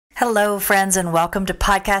Hello, friends, and welcome to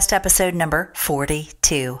podcast episode number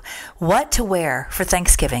 42, What to Wear for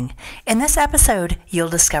Thanksgiving. In this episode, you'll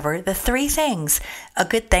discover the 3 things a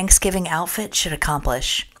good Thanksgiving outfit should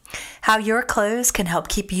accomplish, how your clothes can help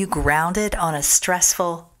keep you grounded on a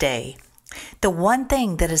stressful day, the one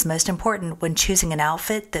thing that is most important when choosing an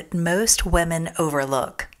outfit that most women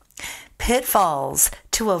overlook, pitfalls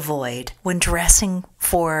to avoid when dressing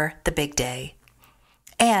for the big day,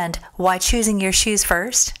 and why choosing your shoes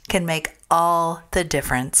first can make all the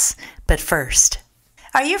difference. But first,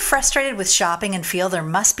 are you frustrated with shopping and feel there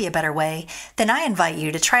must be a better way? Then I invite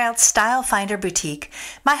you to try out Style Finder Boutique.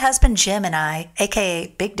 My husband Jim and I,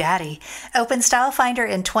 aka Big Daddy, opened Style Finder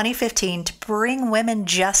in 2015 to bring women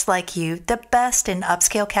just like you the best in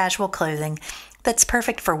upscale casual clothing that's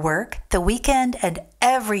perfect for work, the weekend, and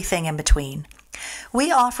everything in between.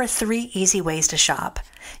 We offer 3 easy ways to shop.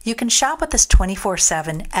 You can shop with us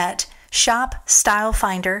 24/7 at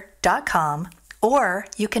shopstylefinder.com, or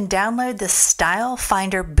you can download the Style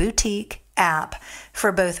Finder Boutique app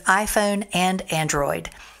for both iPhone and Android.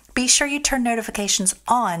 Be sure you turn notifications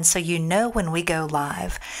on so you know when we go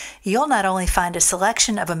live. You'll not only find a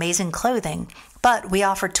selection of amazing clothing, but we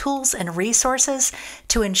offer tools and resources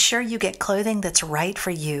to ensure you get clothing that's right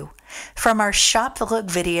for you. From our Shop the Look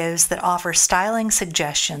videos that offer styling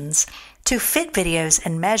suggestions, to fit videos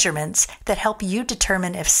and measurements that help you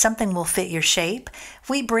determine if something will fit your shape,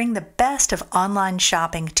 we bring the best of online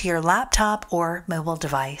shopping to your laptop or mobile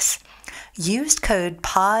device. Use code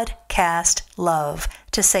PODCASTLOVE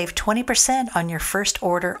to save 20% on your first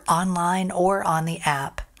order online or on the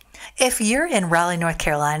app. If you're in Raleigh, North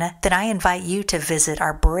Carolina, then I invite you to visit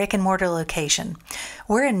our brick and mortar location.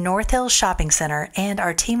 We're in North Hills Shopping Center, and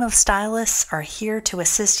our team of stylists are here to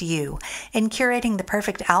assist you in curating the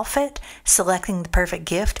perfect outfit, selecting the perfect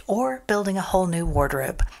gift, or building a whole new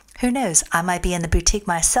wardrobe. Who knows, I might be in the boutique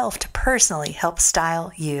myself to personally help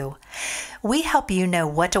style you. We help you know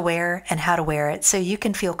what to wear and how to wear it so you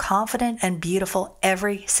can feel confident and beautiful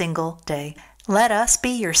every single day. Let us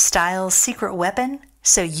be your style's secret weapon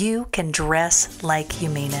so you can dress like you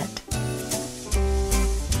mean it.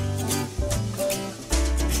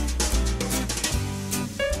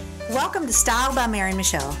 Welcome to Style by Mary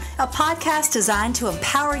Michelle, a podcast designed to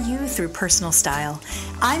empower you through personal style.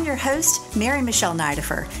 I'm your host, Mary Michelle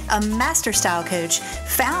Nidifer, a master style coach,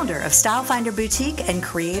 founder of Style Finder Boutique, and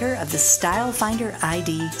creator of the Style Finder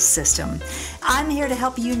ID system. I'm here to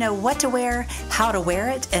help you know what to wear, how to wear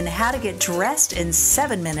it, and how to get dressed in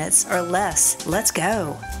 7 minutes or less. Let's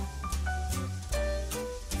go.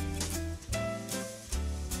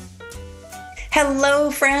 Hello,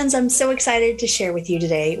 friends. I'm so excited to share with you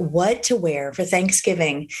today what to wear for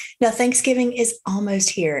Thanksgiving. Now, Thanksgiving is almost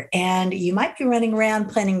here, and you might be running around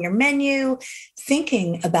planning your menu,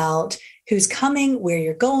 thinking about who's coming, where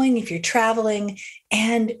you're going, if you're traveling,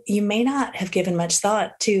 and you may not have given much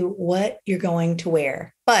thought to what you're going to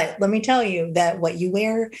wear. But let me tell you that what you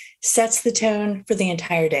wear sets the tone for the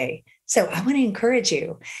entire day. So I want to encourage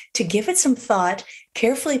you to give it some thought,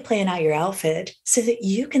 carefully plan out your outfit so that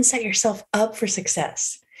you can set yourself up for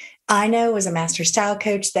success. I know as a master style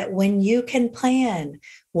coach that when you can plan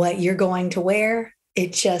what you're going to wear,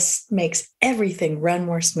 it just makes everything run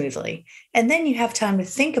more smoothly. And then you have time to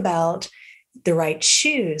think about the right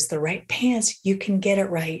shoes, the right pants. You can get it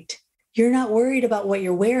right. You're not worried about what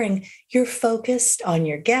you're wearing. You're focused on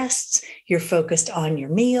your guests, you're focused on your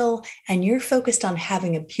meal, and you're focused on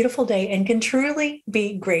having a beautiful day and can truly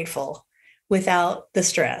be grateful without the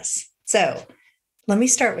stress. So let me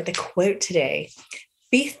start with a quote today.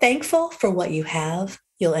 Be thankful for what you have.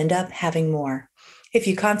 You'll end up having more. If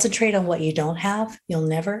you concentrate on what you don't have, you'll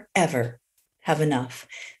never, ever have enough.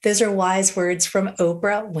 Those are wise words from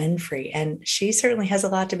Oprah Winfrey, and she certainly has a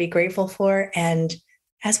lot to be grateful for, and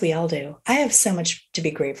as we all do. I have so much to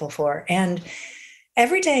be grateful for. And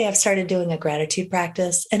every day I've started doing a gratitude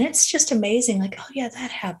practice, and it's just amazing. Like, oh yeah,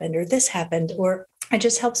 that happened, or this happened, or it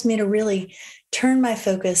just helps me to really turn my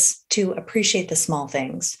focus to appreciate the small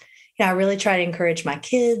things. You know, I really try to encourage my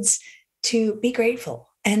kids to be grateful.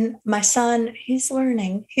 And my son, he's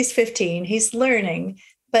learning. He's 15. He's learning.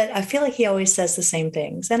 But I feel like he always says the same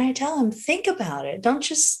things. And I tell him, think about it. Don't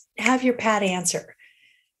just have your pat answer.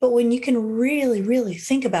 But when you can really, really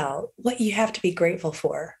think about what you have to be grateful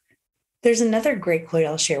for. There's another great quote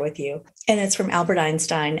I'll share with you, and it's from Albert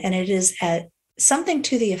Einstein, and it is something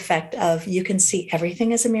to the effect of, you can see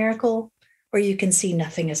everything as a miracle, or you can see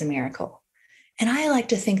nothing as a miracle. And I like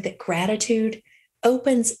to think that gratitude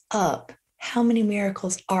opens up how many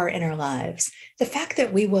miracles are in our lives. The fact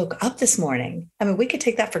that we woke up this morning, I mean, we could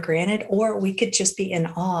take that for granted, or we could just be in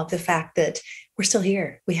awe of the fact that we're still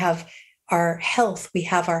here. We have our health, we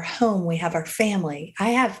have our home, we have our family. I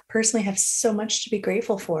have personally have so much to be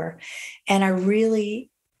grateful for. And I really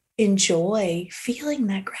enjoy feeling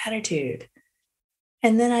that gratitude.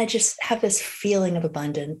 And then I just have this feeling of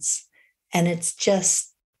abundance. And it's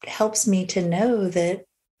just helps me to know that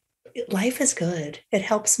life is good. It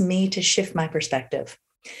helps me to shift my perspective.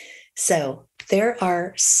 So there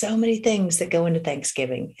are so many things that go into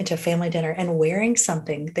Thanksgiving, into family dinner, and wearing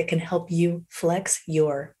something that can help you flex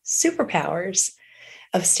your superpowers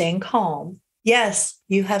of staying calm. Yes,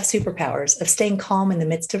 you have superpowers of staying calm in the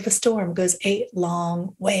midst of a storm goes a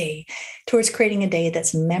long way towards creating a day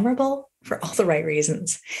that's memorable for all the right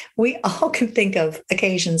reasons. We all can think of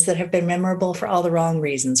occasions that have been memorable for all the wrong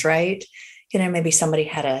reasons, right? Maybe somebody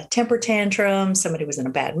had a temper tantrum, somebody was in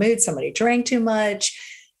a bad mood, somebody drank too much,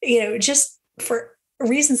 just for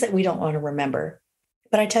reasons that we don't want to remember.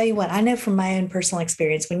 But I tell you what, I know from my own personal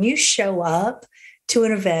experience, when you show up to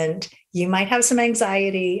an event, you might have some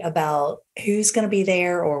anxiety about who's going to be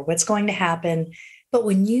there or what's going to happen. But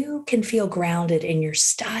when you can feel grounded in your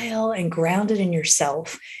style and grounded in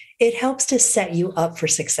yourself, it helps to set you up for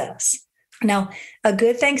success. Now, a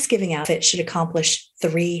good Thanksgiving outfit should accomplish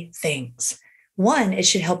 3 things. 1, it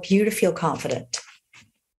should help you to feel confident.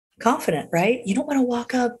 Confident, right? You don't want to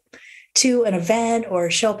walk up to an event or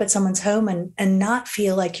show up at someone's home and not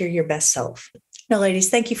feel like you're your best self. Now, ladies,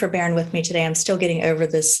 thank you for bearing with me today. I'm still getting over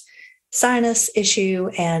this sinus issue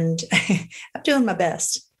and I'm doing my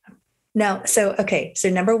best. Now, so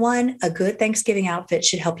number 1, a good Thanksgiving outfit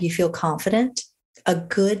should help you feel confident. A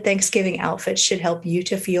good Thanksgiving outfit should help you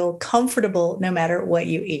to feel comfortable no matter what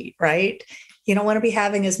you eat, right? You don't want to be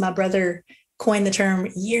having, as my brother coined the term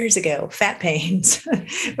years ago, fat pains.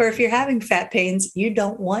 Or if you're having fat pains, you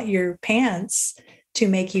don't want your pants to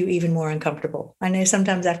make you even more uncomfortable. I know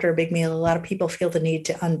sometimes after a big meal, a lot of people feel the need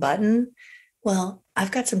to unbutton. Well,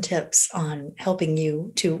 I've got some tips on helping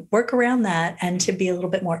you to work around that and to be a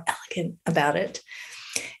little bit more elegant about it.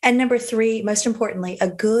 And number 3, most importantly, a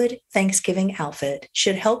good Thanksgiving outfit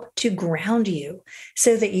should help to ground you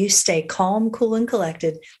so that you stay calm, cool, and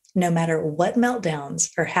collected no matter what meltdowns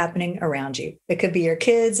are happening around you. It could be your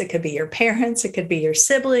kids, it could be your parents, it could be your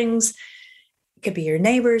siblings, it could be your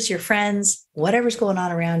neighbors, your friends, whatever's going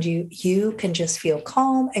on around you, you can just feel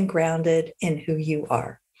calm and grounded in who you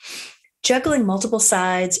are. Juggling multiple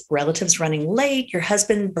sides, relatives running late, your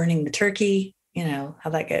husband burning the turkey, you know how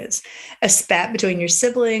that goes. A spat between your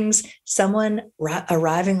siblings, someone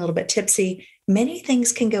arriving a little bit tipsy. Many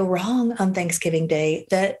things can go wrong on Thanksgiving Day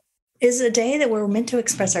that is a day that we're meant to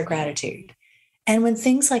express our gratitude. And when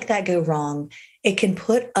things like that go wrong, it can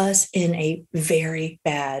put us in a very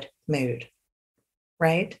bad mood,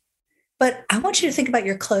 right? But I want you to think about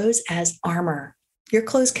your clothes as armor. Your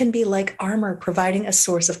clothes can be like armor, providing a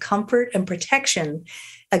source of comfort and protection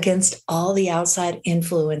against all the outside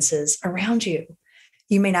influences around you.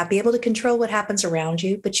 You may not be able to control what happens around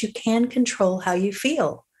you, but you can control how you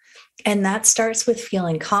feel. And that starts with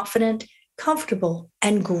feeling confident, comfortable,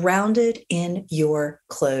 and grounded in your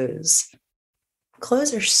clothes.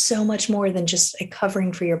 Clothes are so much more than just a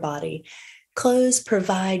covering for your body. Clothes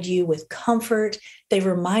provide you with comfort. They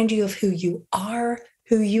remind you of who you are,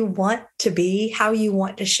 who you want to be, how you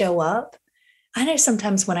want to show up. I know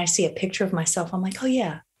sometimes when I see a picture of myself, I'm like, oh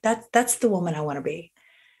yeah, that's the woman I want to be.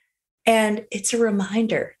 And it's a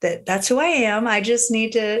reminder that that's who I am. I just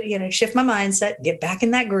need to, shift my mindset, get back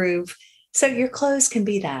in that groove. So your clothes can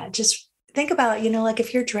be that. Just think about, like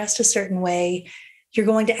if you're dressed a certain way, you're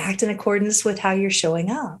going to act in accordance with how you're showing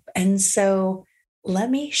up. And so let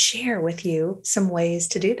me share with you some ways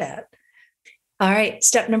to do that. All right.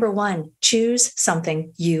 Step number 1, choose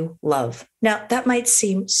something you love. Now, that might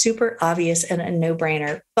seem super obvious and a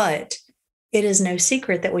no-brainer, but it is no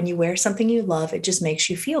secret that when you wear something you love, it just makes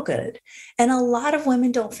you feel good. And a lot of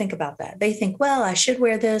women don't think about that. They think, well, I should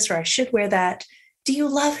wear this or I should wear that. Do you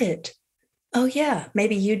love it? Oh, yeah,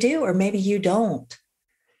 maybe you do, or maybe you don't.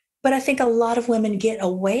 But I think a lot of women get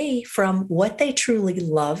away from what they truly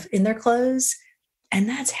love in their clothes. And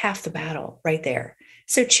that's half the battle right there.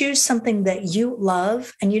 So choose something that you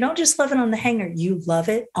love, and you don't just love it on the hanger, you love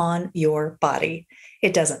it on your body.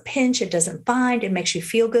 It doesn't pinch, it doesn't bind, it makes you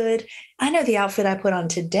feel good. I know the outfit I put on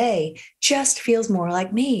today just feels more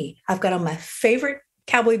like me. I've got on my favorite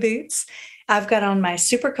cowboy boots. I've got on my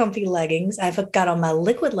super comfy leggings. I've got on my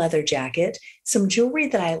liquid leather jacket, some jewelry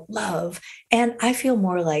that I love, and I feel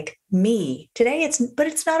more like me. Today but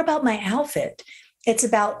it's not about my outfit. It's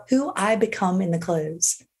about who I become in the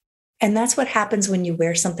clothes. And that's what happens when you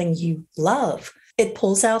wear something you love. It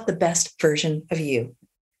pulls out the best version of you.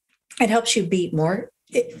 It helps you be more,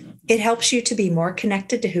 it helps you to be more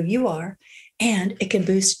connected to who you are. and it can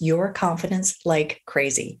boost your confidence like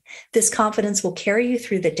crazy. This confidence will carry you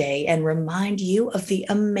through the day and remind you of the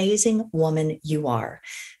amazing woman you are,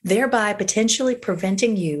 thereby potentially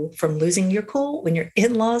preventing you from losing your cool when your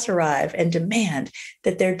in-laws arrive and demand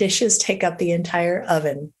that their dishes take up the entire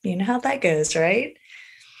oven. You know how that goes, right?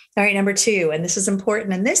 All right, number 2, and this is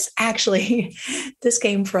important. And this actually, this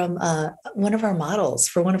came from one of our models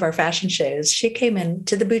for one of our fashion shows. She came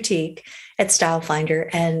into the boutique at Style Finder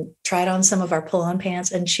and tried on some of our pull-on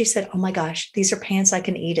pants. And she said, oh my gosh, these are pants I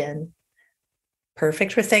can eat in.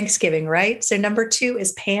 Perfect for Thanksgiving, right? So number 2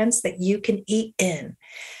 is pants that you can eat in.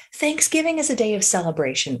 Thanksgiving is a day of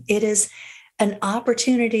celebration. It is an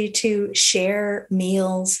opportunity to share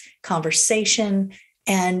meals, conversation,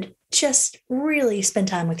 and just really spend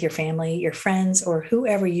time with your family, your friends, or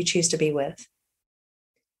whoever you choose to be with.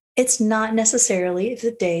 It's not necessarily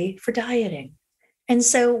the day for dieting. And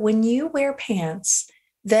so when you wear pants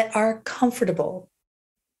that are comfortable,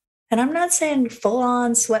 and I'm not saying full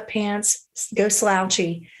on sweatpants, go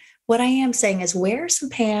slouchy. What I am saying is wear some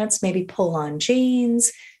pants, maybe pull on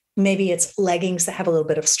jeans, maybe it's leggings that have a little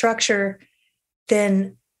bit of structure,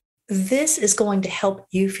 then this is going to help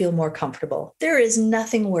you feel more comfortable. There is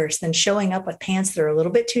nothing worse than showing up with pants that are a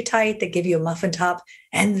little bit too tight, that give you a muffin top,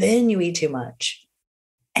 and then you eat too much.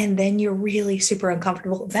 And then you're really super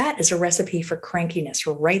uncomfortable. That is a recipe for crankiness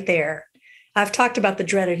right there. I've talked about the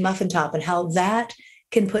dreaded muffin top and how that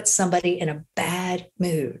can put somebody in a bad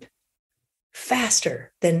mood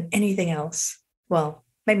faster than anything else. Well,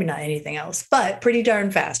 maybe not anything else, but pretty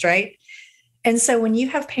darn fast, right? And so when you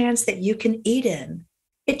have pants that you can eat in,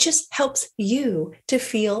 it just helps you to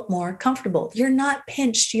feel more comfortable. You're not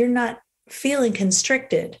pinched. You're not feeling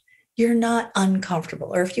constricted. You're not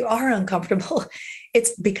uncomfortable. Or if you are uncomfortable,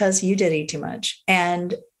 it's because you did eat too much.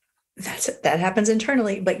 And that happens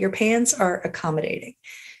internally, but your pants are accommodating.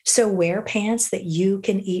 So wear pants that you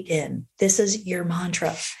can eat in. This is your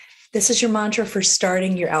mantra. This is your mantra for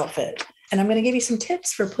starting your outfit. And I'm going to give you some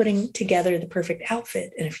tips for putting together the perfect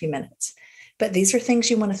outfit in a few minutes. But these are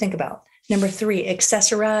things you want to think about. Number 3,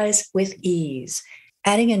 accessorize with ease.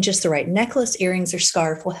 Adding in just the right necklace, earrings, or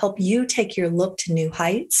scarf will help you take your look to new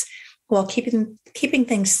heights while keeping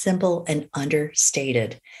things simple and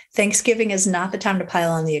understated. Thanksgiving is not the time to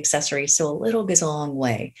pile on the accessories, so a little goes a long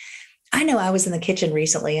way. I know I was in the kitchen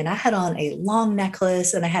recently and I had on a long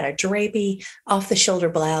necklace and I had a drapey off the shoulder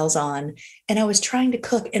blouse on, and I was trying to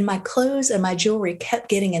cook and my clothes and my jewelry kept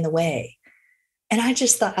getting in the way. And I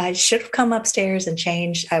just thought I should have come upstairs and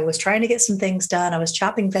changed. I was trying to get some things done. I was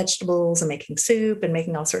chopping vegetables and making soup and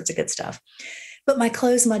making all sorts of good stuff. But my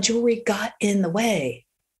clothes, my jewelry got in the way.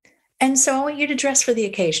 And so I want you to dress for the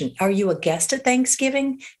occasion. Are you a guest at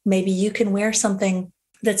Thanksgiving? Maybe you can wear something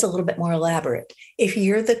that's a little bit more elaborate. If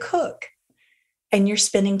you're the cook and you're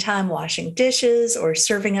spending time washing dishes or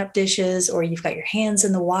serving up dishes, or you've got your hands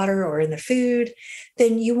in the water or in the food,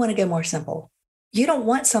 then you want to go more simple. You don't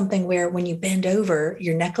want something where when you bend over,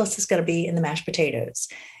 your necklace is going to be in the mashed potatoes.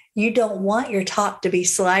 You don't want your top to be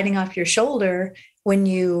sliding off your shoulder when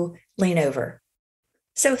you lean over.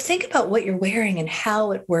 So think about what you're wearing and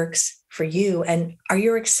how it works for you. And are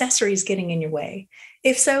your accessories getting in your way?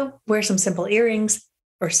 If so, wear some simple earrings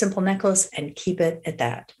or simple necklace and keep it at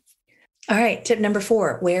that. All right, tip number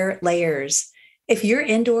 4, wear layers. If you're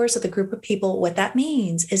indoors with a group of people, what that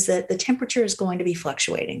means is that the temperature is going to be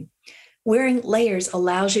fluctuating. Wearing layers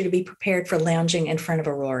allows you to be prepared for lounging in front of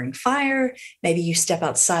a roaring fire. Maybe you step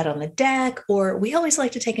outside on the deck, or we always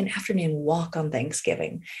like to take an afternoon walk on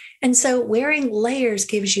Thanksgiving. And so wearing layers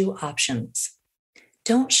gives you options.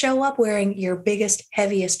 Don't show up wearing your biggest,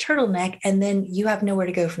 heaviest turtleneck, and then you have nowhere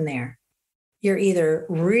to go from there. You're either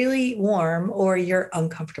really warm or you're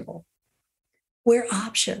uncomfortable. Wear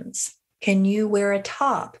options. Can you wear a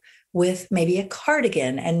top with maybe a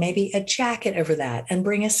cardigan and maybe a jacket over that and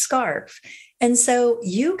bring a scarf? And so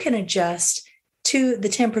you can adjust to the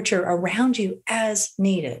temperature around you as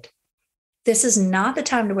needed. This is not the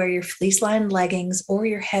time to wear your fleece-lined leggings or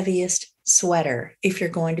your heaviest sweater if you're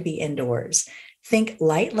going to be indoors. Think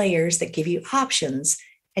light layers that give you options,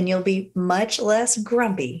 and you'll be much less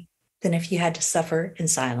grumpy than if you had to suffer in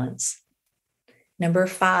silence. Number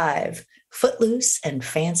 5, footloose and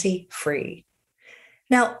fancy free.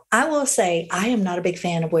 Now, I will say I am not a big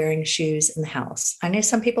fan of wearing shoes in the house. I know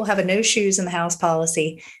some people have a no shoes in the house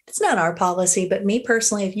policy. It's not our policy, but me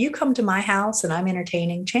personally, if you come to my house and I'm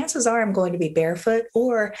entertaining, chances are I'm going to be barefoot,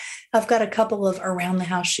 or I've got a couple of around the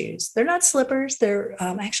house shoes. They're not slippers. They're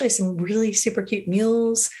actually some really super cute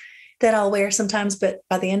mules that I'll wear sometimes, but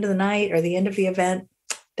by the end of the night or the end of the event,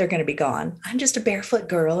 they're going to be gone. I'm just a barefoot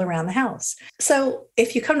girl around the house. So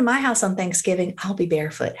if you come to my house on Thanksgiving, I'll be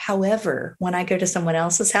barefoot. However, when I go to someone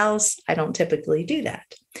else's house, I don't typically do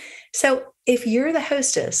that. So if you're the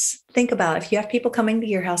hostess, think about if you have people coming to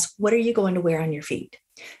your house, what are you going to wear on your feet?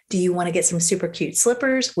 Do you want to get some super cute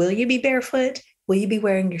slippers? Will you be barefoot? Will you be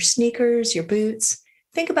wearing your sneakers, your boots?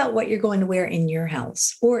 Think about what you're going to wear in your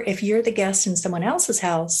house. Or if you're the guest in someone else's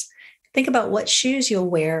house, think about what shoes you'll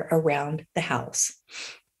wear around the house.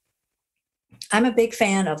 I'm a big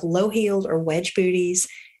fan of low-heeled or wedge booties,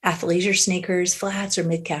 athleisure sneakers, flats, or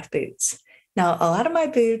mid-calf boots. Now, a lot of my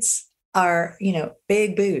boots are,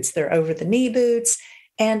 big boots. They're over-the-knee boots.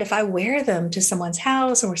 And if I wear them to someone's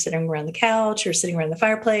house and we're sitting around the couch or sitting around the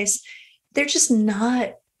fireplace, they're just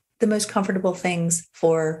not the most comfortable things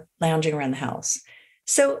for lounging around the house.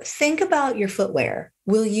 So think about your footwear.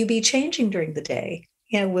 Will you be changing during the day?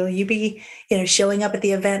 Will you be, showing up at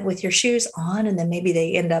the event with your shoes on and then maybe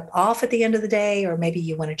they end up off at the end of the day, or maybe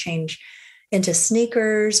you want to change into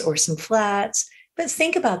sneakers or some flats. But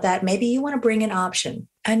think about that. Maybe you want to bring an option.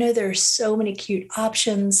 I know there are so many cute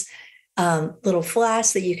options, little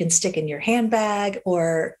flats that you can stick in your handbag,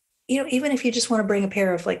 or, even if you just want to bring a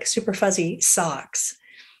pair of like super fuzzy socks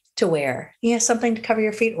to wear, something to cover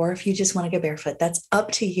your feet, or if you just want to go barefoot, that's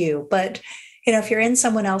up to you. But, if you're in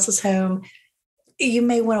someone else's home, you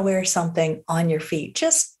may want to wear something on your feet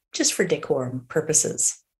just for decorum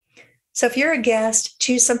purposes. So if you're a guest,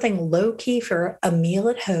 choose something low-key for a meal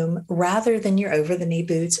at home rather than your over-the-knee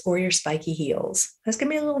boots or your spiky heels. That's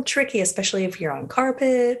going to be a little tricky, especially if you're on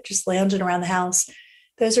carpet, just lounging around the house.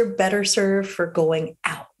 Those are better served for going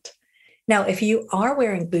out. Now, if you are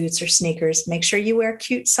wearing boots or sneakers, make sure you wear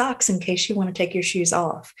cute socks in case you want to take your shoes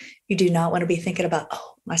off. You do not want to be thinking about,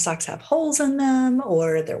 oh, my socks have holes in them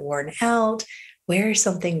or they're worn out. Wear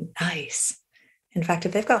something nice. In fact,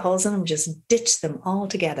 if they've got holes in them, just ditch them all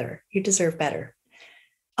together. You deserve better.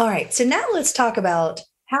 All right, so now let's talk about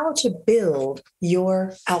how to build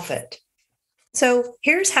your outfit. So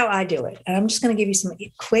here's how I do it. And I'm just going to give you some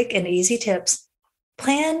quick and easy tips.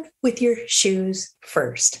 Plan with your shoes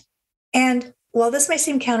first. And while this may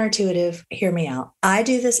seem counterintuitive, hear me out. I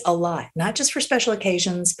do this a lot, not just for special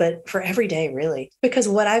occasions, but for every day, really. Because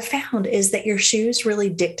what I've found is that your shoes really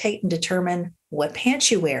dictate and determine what pants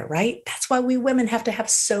you wear, right? That's why we women have to have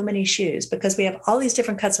so many shoes, because we have all these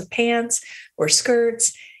different cuts of pants or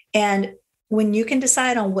skirts. And when you can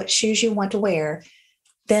decide on what shoes you want to wear,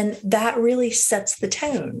 then that really sets the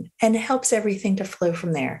tone and helps everything to flow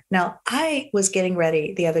from there. Now, I was getting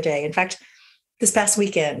ready the other day. In fact, this past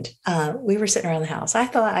weekend, we were sitting around the house. I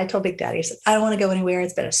told Big Daddy, I said, I don't want to go anywhere.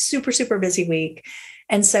 It's been a super, super busy week.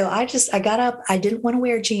 And so I got up. I didn't want to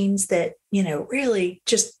wear jeans that, really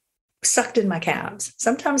just sucked in my calves.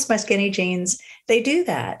 Sometimes my skinny jeans, they do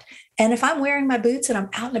that. And if I'm wearing my boots and I'm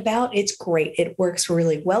out and about, it's great. It works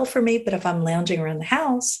really well for me. But if I'm lounging around the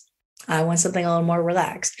house, I want something a little more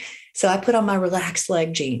relaxed. So I put on my relaxed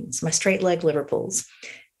leg jeans, my straight leg Liverpools.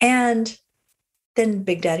 And then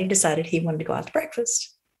Big Daddy decided he wanted to go out to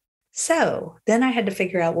breakfast. So then I had to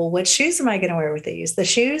figure out, well, what shoes am I going to wear with these? The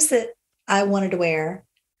shoes that I wanted to wear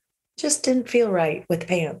just didn't feel right with the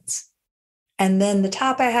pants. And then the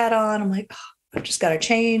top I had on, I'm like, oh, I've just got to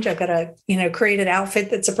change. I've got to, create an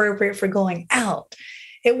outfit that's appropriate for going out.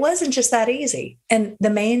 It wasn't just that easy. And the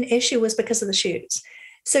main issue was because of the shoes.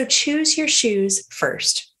 So choose your shoes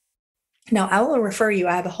first. Now, I will refer you.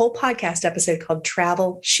 I have a whole podcast episode called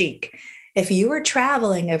Travel Chic. If you are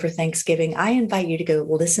traveling over Thanksgiving, I invite you to go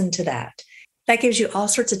listen to that. That gives you all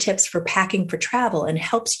sorts of tips for packing for travel and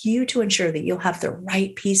helps you to ensure that you'll have the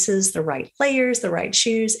right pieces, the right layers, the right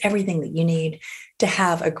shoes, everything that you need to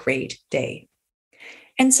have a great day.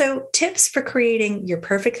 And so tips for creating your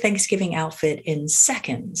perfect Thanksgiving outfit in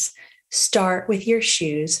seconds. Start with your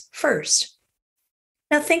shoes first.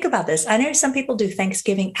 Now think about this. I know some people do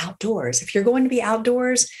Thanksgiving outdoors. If you're going to be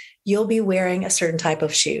outdoors, you'll be wearing a certain type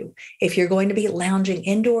of shoe. If you're going to be lounging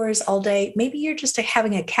indoors all day, maybe you're just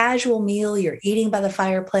having a casual meal, you're eating by the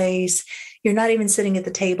fireplace, you're not even sitting at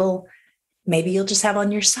the table. Maybe you'll just have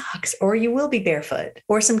on your socks, or you will be barefoot,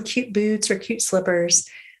 or some cute boots or cute slippers.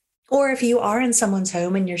 Or if you are in someone's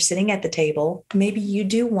home and you're sitting at the table, maybe you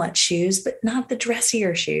do want shoes, but not the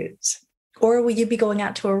dressier shoes. Or will you be going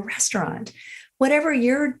out to a restaurant? Whatever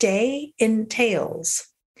your day entails,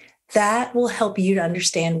 that will help you to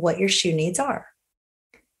understand what your shoe needs are.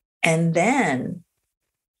 And then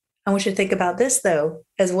I want you to think about this, though,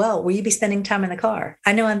 as well. Will you be spending time in the car?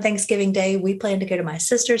 I know on Thanksgiving Day, we plan to go to my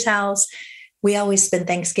sister's house. We always spend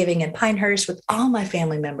Thanksgiving in Pinehurst with all my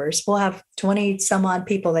family members. We'll have 20 some odd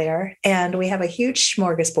people there, and we have a huge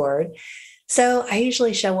smorgasbord. So I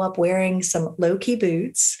usually show up wearing some low-key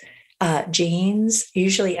boots, jeans,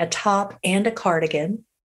 usually a top and a cardigan,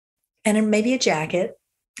 and then maybe a jacket.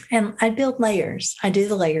 And I build layers. I do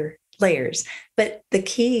the layers. But the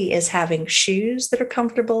key is having shoes that are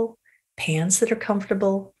comfortable, pants that are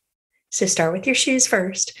comfortable. So start with your shoes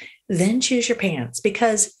first, then choose your pants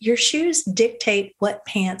because your shoes dictate what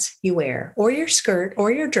pants you wear, or your skirt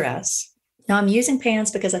or your dress. Now, I'm using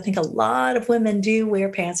pants because I think a lot of women do wear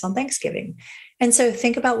pants on Thanksgiving. And so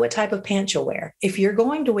think about what type of pants you'll wear. If you're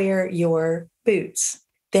going to wear your boots,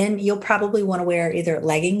 then you'll probably want to wear either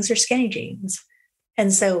leggings or skinny jeans.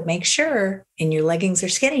 And so make sure in your leggings or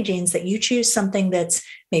skinny jeans that you choose something that's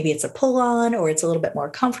maybe it's a pull on or it's a little bit more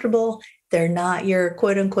comfortable. They're not your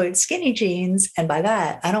quote unquote skinny jeans. And by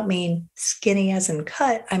that, I don't mean skinny as in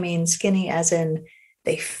cut. I mean skinny as in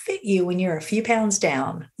they fit you when you're a few pounds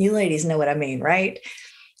down. You ladies know what I mean, right?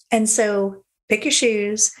 And so pick your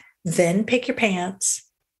shoes, then pick your pants,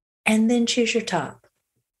 and then choose your top.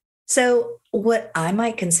 So what I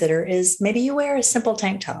might consider is maybe you wear a simple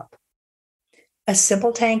tank top. A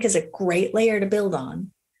simple tank is a great layer to build on.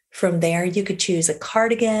 From there, you could choose a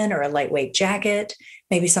cardigan or a lightweight jacket,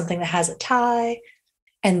 maybe something that has a tie,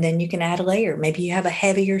 and then you can add a layer. Maybe you have a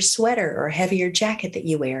heavier sweater or a heavier jacket that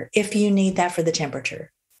you wear if you need that for the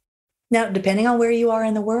temperature. Now, depending on where you are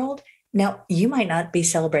in the world, now you might not be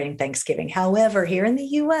celebrating Thanksgiving. However, here in the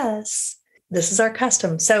US, this is our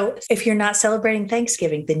custom. So if you're not celebrating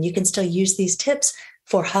Thanksgiving, then you can still use these tips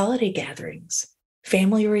for holiday gatherings,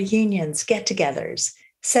 family reunions, get-togethers.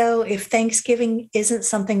 So if Thanksgiving isn't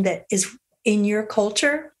something that is in your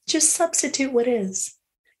culture, just substitute what is.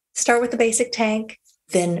 Start with the basic tank,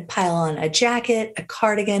 then pile on a jacket, a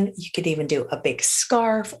cardigan. You could even do a big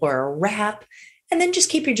scarf or a wrap, and then just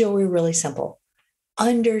keep your jewelry really simple.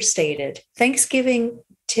 Understated. Thanksgiving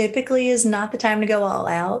typically is not the time to go all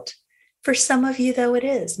out. For some of you, though, it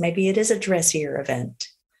is. Maybe it is a dressier event.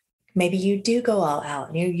 Maybe you do go all out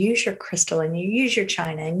and you use your crystal and you use your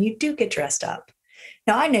china and you do get dressed up.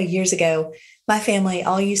 Now, I know years ago, my family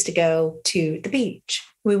all used to go to the beach.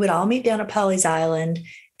 We would all meet down at Polly's Island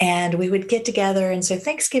and we would get together. And so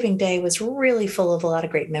Thanksgiving Day was really full of a lot of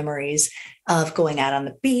great memories of going out on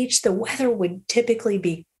the beach. The weather would typically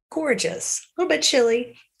be gorgeous, a little bit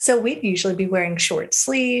chilly. So we'd usually be wearing short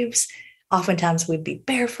sleeves. Oftentimes we'd be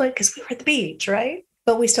barefoot because we were at the beach, right?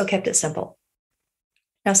 But we still kept it simple.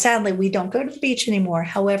 Now, sadly, we don't go to the beach anymore.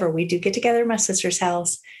 However, we do get together at my sister's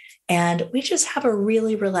house and we just have a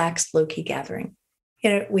really relaxed, low-key gathering.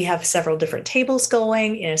 We have several different tables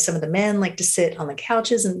going. Some of the men like to sit on the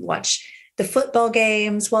couches and watch the football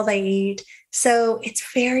games while they eat. So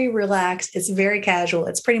it's very relaxed. It's very casual.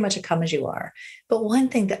 It's pretty much a come as you are. But one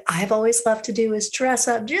thing that I've always loved to do is dress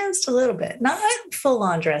up just a little bit, not full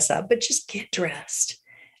on dress up, but just get dressed.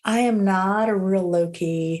 I am not a real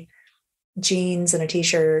low-key jeans and a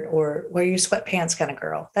t-shirt or wear your sweatpants kind of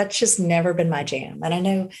girl. That's just never been my jam. And I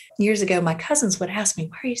know years ago, my cousins would ask me,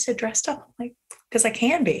 why are you so dressed up? I'm like, because I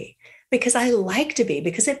can be, because I like to be,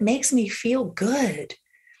 because it makes me feel good.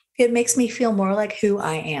 It makes me feel more like who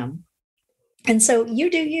I am. And so you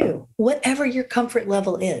do you, whatever your comfort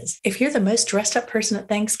level is. If you're the most dressed up person at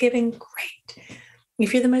Thanksgiving, great.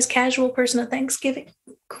 If you're the most casual person at Thanksgiving,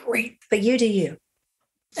 great. But you do you.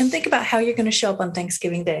 And think about how you're going to show up on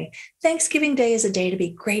Thanksgiving Day. Thanksgiving Day is a day to be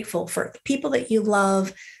grateful for the people that you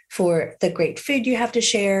love, for the great food you have to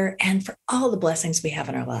share, and for all the blessings we have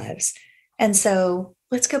in our lives. And so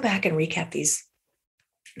let's go back and recap these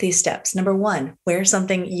steps. Number 1, wear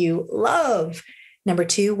something you love. Number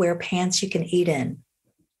 2, wear pants you can eat in.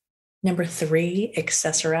 Number 3,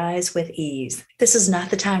 accessorize with ease. This is not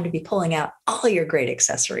the time to be pulling out all your great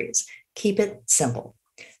accessories. Keep it simple.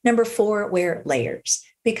 Number 4, wear layers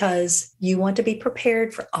because you want to be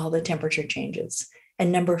prepared for all the temperature changes.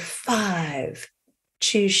 And number 5,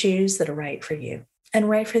 choose shoes that are right for you and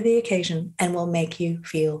right for the occasion and will make you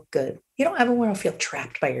feel good. You don't ever want to feel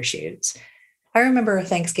trapped by your shoes. I remember a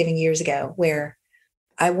Thanksgiving years ago where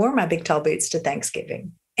I wore my big tall boots to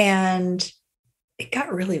Thanksgiving and it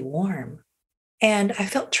got really warm. And I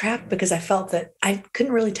felt trapped because I felt that I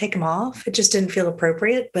couldn't really take them off. It just didn't feel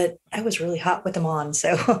appropriate, but I was really hot with them on.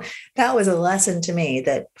 So that was a lesson to me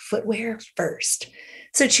that footwear first.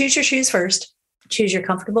 So choose your shoes first. Choose your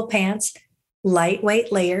comfortable pants,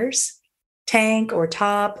 lightweight layers, tank or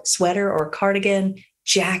top, sweater or cardigan,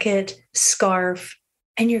 jacket, scarf,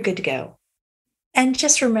 and you're good to go. And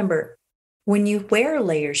just remember, when you wear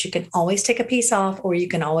layers, you can always take a piece off or you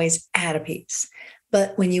can always add a piece.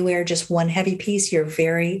 But when you wear just one heavy piece, you're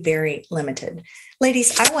very, very limited.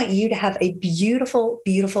 Ladies, I want you to have a beautiful,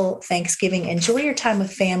 beautiful Thanksgiving. Enjoy your time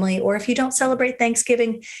with family, or if you don't celebrate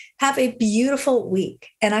Thanksgiving, have a beautiful week.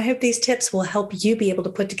 And I hope these tips will help you be able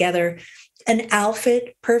to put together an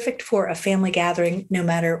outfit perfect for a family gathering, no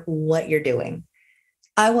matter what you're doing.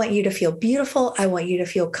 I want you to feel beautiful. I want you to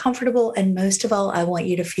feel comfortable. And most of all, I want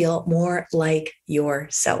you to feel more like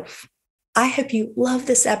yourself. I hope you love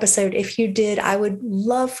this episode. If you did, I would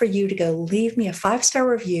love for you to go leave me a 5-star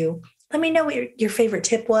review. Let me know what your favorite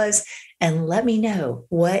tip was, and let me know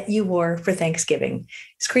what you wore for Thanksgiving.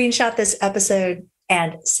 Screenshot this episode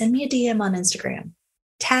and send me a DM on Instagram.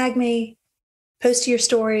 Tag me, post your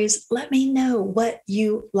stories. Let me know what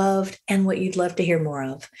you loved and what you'd love to hear more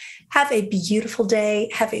of. Have a beautiful day.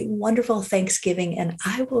 Have a wonderful Thanksgiving, and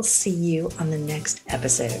I will see you on the next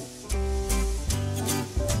episode.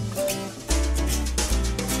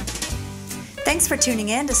 Thanks for tuning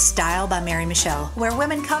in to Style by Mary Michelle, where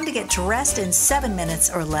women come to get dressed in 7 minutes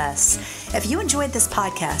or less. If you enjoyed this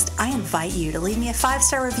podcast, I invite you to leave me a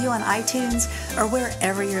 5-star review on iTunes or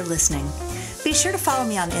wherever you're listening. Be sure to follow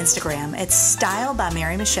me on Instagram. It's Style by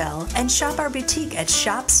Mary Michelle, and shop our boutique at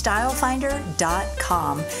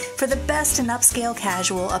shopstylefinder.com for the best in upscale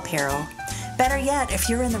casual apparel. Better yet, if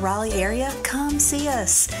you're in the Raleigh area, come see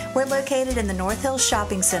us. We're located in the North Hills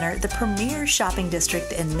Shopping Center, the premier shopping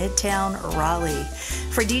district in Midtown Raleigh.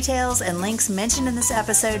 For details and links mentioned in this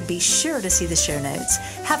episode, be sure to see the show notes.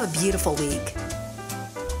 Have a beautiful week.